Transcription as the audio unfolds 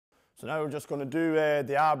So now we're just going to do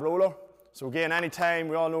the ab roller. So again, anytime,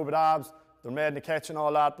 we all know about abs, they're made in the kitchen and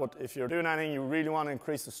all that, but if you're doing anything, you really want to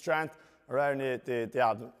increase the strength around the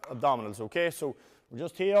abdominals, okay? So we're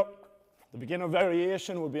just here. The beginner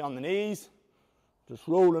variation will be on the knees. Just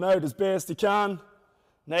rolling out as best you can.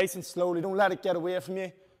 Nice and slowly, don't let it get away from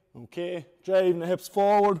you, okay? Driving the hips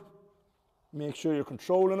forward. Make sure you're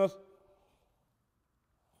controlling it.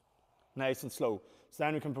 Nice and slow. So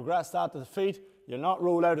then we can progress that to the feet. You'll not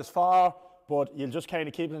roll out as far, but you'll just kind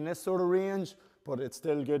of keep it in this sort of range, but it's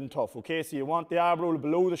still good and tough, okay? So you want the ab roller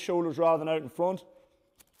below the shoulders rather than out in front.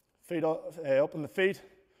 Feet up on the feet.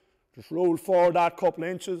 Just roll forward that couple of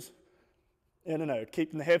inches. In and out.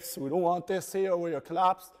 Keeping the hips, so we don't want this here where you're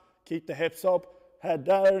collapsed. Keep the hips up, head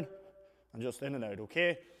down, and just in and out,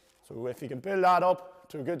 okay? So if you can build that up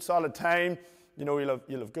to a good solid time, you know,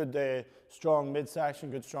 you'll have good strong midsection,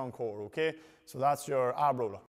 good strong core, okay? So that's your ab roller.